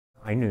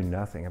I knew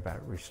nothing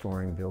about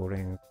restoring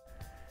buildings.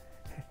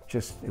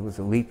 It was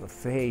a leap of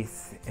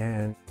faith,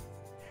 and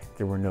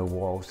there were no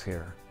walls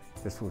here.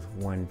 This was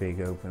one big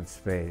open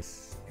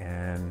space,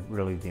 and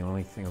really the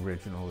only thing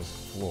original was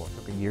the floor. It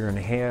took a year and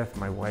a half.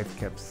 My wife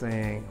kept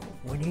saying,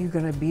 "When are you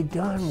going to be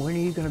done? When are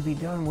you going to be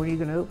done? When are you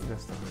going to open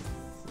this stuff?"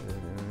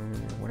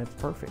 When it's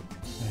perfect.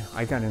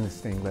 I got into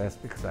stained glass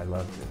because I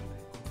loved it.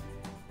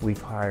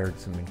 We've hired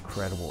some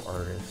incredible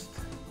artists.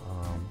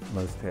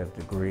 Most have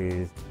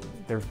degrees.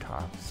 They're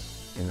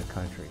tops in the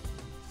country.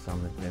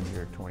 Some have been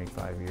here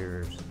 25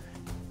 years.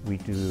 We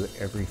do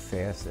every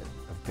facet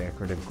of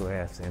decorative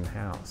glass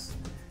in-house.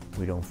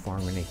 We don't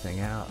farm anything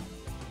out.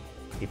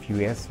 If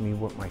you ask me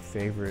what my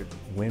favorite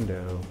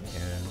window,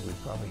 and we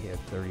probably had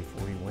 30,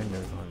 40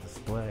 windows on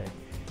display,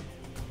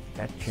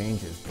 that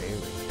changes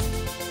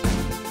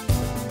daily.